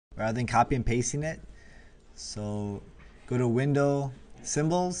rather than copy and pasting it. So go to Window,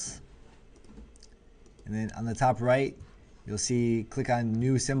 Symbols, and then on the top right, you'll see click on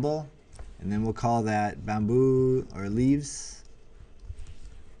New Symbol, and then we'll call that bamboo or leaves.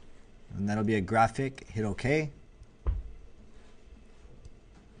 And that'll be a graphic. Hit OK.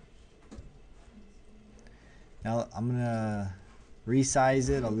 Now I'm going to resize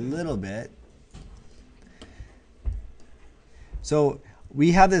it a little bit. So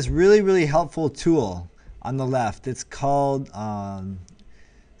we have this really helpful tool on the left. It's called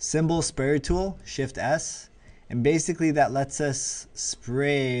Symbol Sprayer Tool, Shift S. And basically that lets us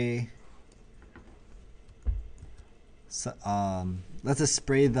spray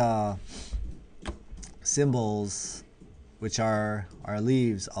the symbols, which are our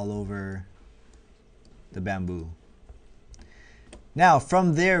leaves, all over the bamboo. Now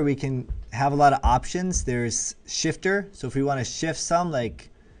from there we can have a lot of options. There's shifter, so if we want to shift some, like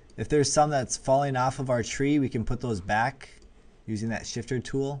if there's some that's falling off of our tree, we can put those back using that shifter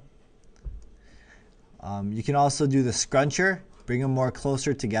tool. You can also do the scruncher, bring them more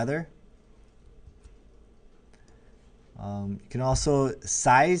closer together. You can also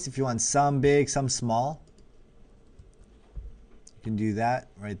size if you want some big, some small. You can do that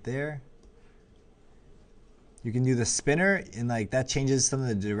right there. You can do the spinner, and like that changes some of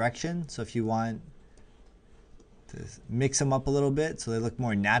the direction. So if you want to mix them up a little bit so they look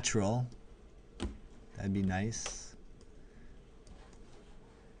more natural, that'd be nice.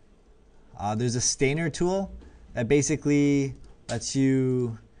 There's a stainer tool that basically lets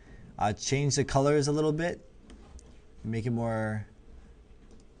you change the colors a little bit, make it more.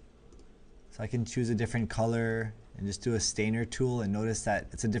 So I can choose a different color and just do a stainer tool, and notice that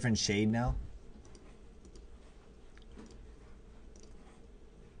it's a different shade now.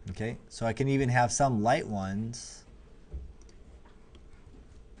 Okay, so I can even have some light ones.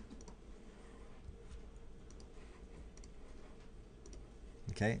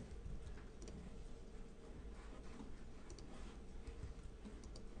 Okay.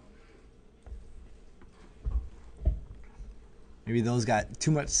 Maybe those got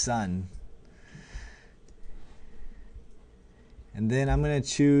too much sun. And then I'm going to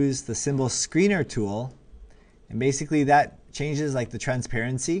choose the symbol screener tool, and basically that changes like the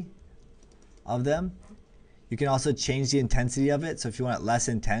transparency of them. You can also change the intensity of it, so if you want it less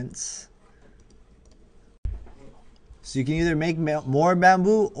intense. So you can either make more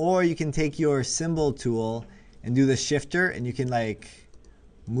bamboo, or you can take your symbol tool and do the shifter, and you can like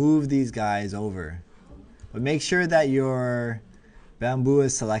move these guys over. But make sure that your bamboo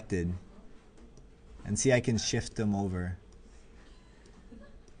is selected. And see, I can shift them over.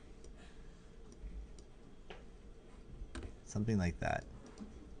 Something like that.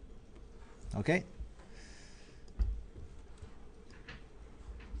 Okay.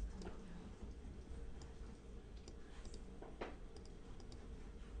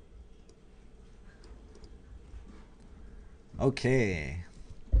 Okay.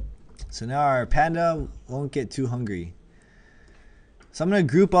 So now our panda won't get too hungry. So I'm going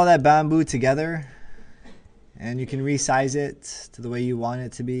to group all that bamboo together, and you can resize it to the way you want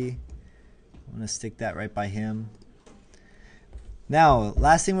it to be. I'm going to stick that right by him. Now,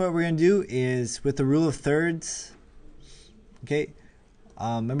 last thing what we're going to do is with the rule of thirds. Okay,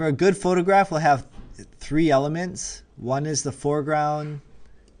 remember a good photograph will have three elements. One is the foreground,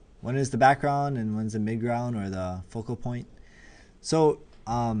 one is the background, and one's the midground or the focal point. So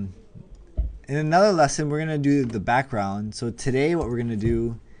in another lesson we're going to do the background. So today what we're going to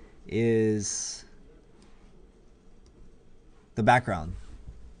do is the background.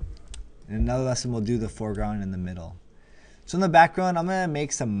 In another lesson we'll do the foreground and the middle. So in the background, I'm going to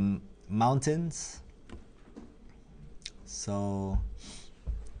make some mountains. So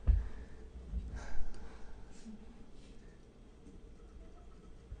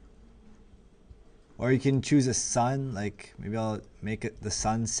or you can choose a sun, like maybe I'll make it the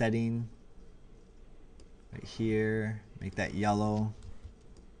sun setting right here, make that yellow.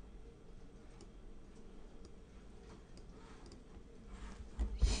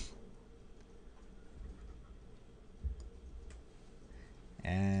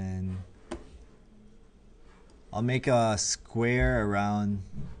 And I'll make a square around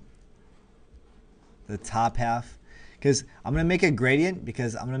the top half, because I'm going to make a gradient,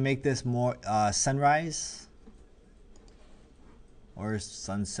 because I'm going to make this more sunrise or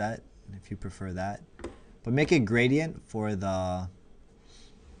sunset if you prefer that. But make a gradient for the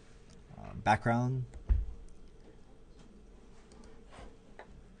background.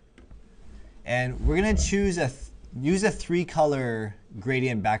 And we're going to choose use a 3-color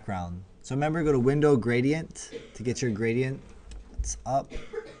gradient background. So remember, go to Window, Gradient to get your gradient. It's up.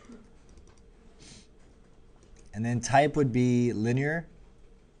 And then type would be linear.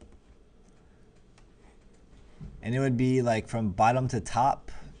 And it would be like from bottom to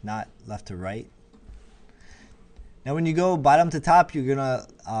top, not left to right. Now when you go bottom to top, you're gonna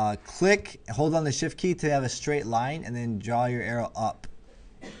click, hold on the shift key to have a straight line, and then draw your arrow up.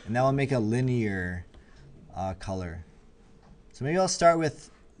 And that will make a linear color. So maybe I'll start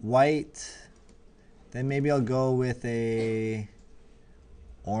with white, then maybe I'll go with a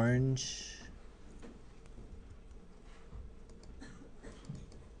orange.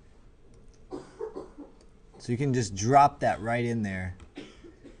 So you can just drop that right in there.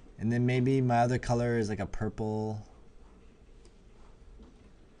 And then maybe my other color is like a purple.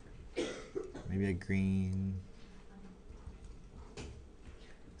 Maybe a green.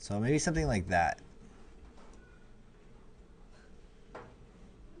 So maybe something like that.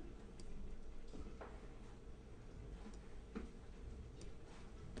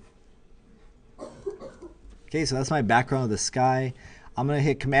 Okay, so that's my background of the sky. I'm going to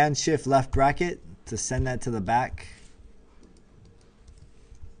hit Command Shift left bracket to send that to the back.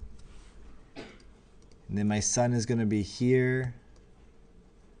 And then my sun is going to be here.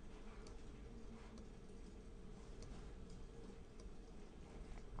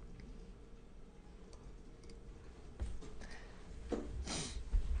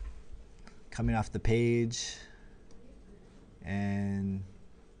 Coming off the page. And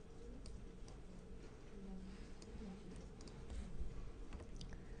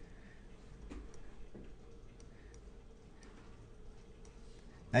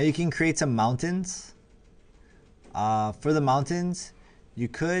now you can create some mountains. For the mountains, you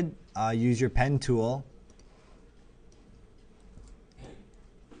could use your pen tool.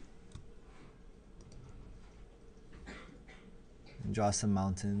 And draw some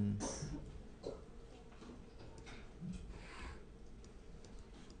mountains.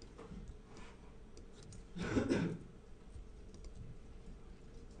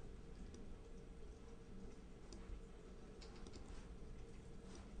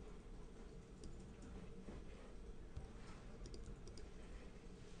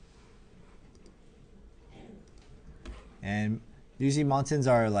 And usually mountains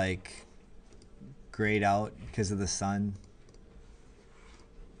are like grayed out because of the sun.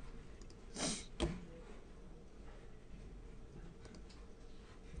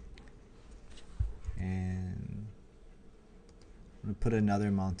 And I'm going to put another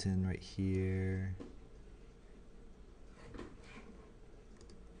mountain right here.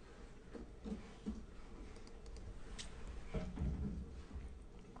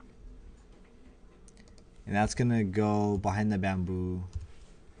 And that's going to go behind the bamboo.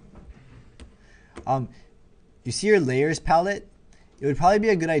 You see your layers palette? It would probably be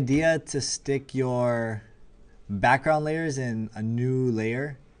a good idea to stick your background layers in a new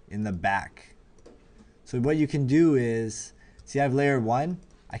layer in the back. So what you can do is, see I have layer 1.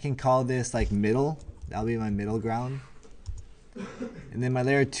 I can call this like middle. That'll be my middle ground. And then my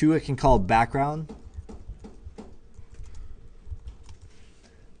layer 2 I can call background.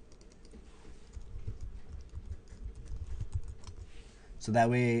 So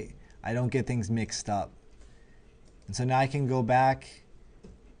that way I don't get things mixed up. And so now I can go back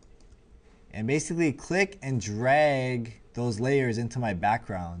and basically click and drag those layers into my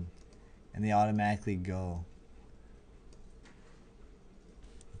background, and they automatically go.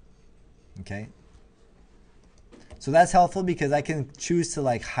 Okay. So that's helpful because I can choose to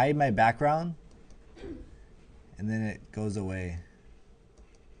like hide my background and then it goes away.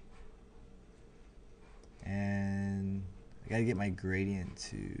 And I gotta get my gradient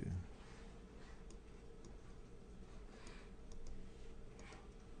to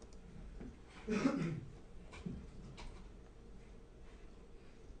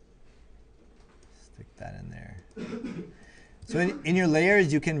stick that in there. So in your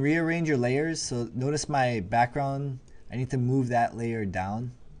layers, you can rearrange your layers. So notice my background, I need to move that layer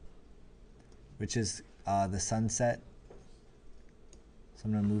down, which is the sunset. So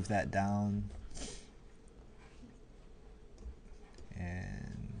I'm going to move that down.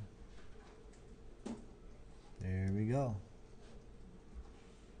 And there we go.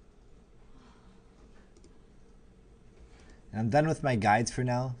 And I'm done with my guides for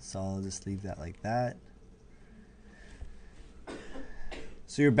now, so I'll just leave that like that.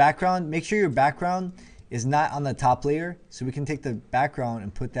 So your background, make sure your background is not on the top layer. So we can take the background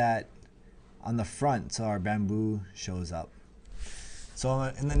and put that on the front so our bamboo shows up. So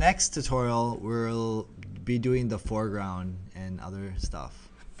in the next tutorial, we'll be doing the foreground and other stuff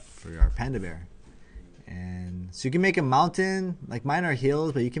for our panda bear. And so you can make a mountain, like mine are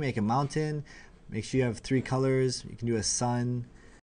hills, but you can make a mountain. Make sure you have 3 colors. You can do a sun.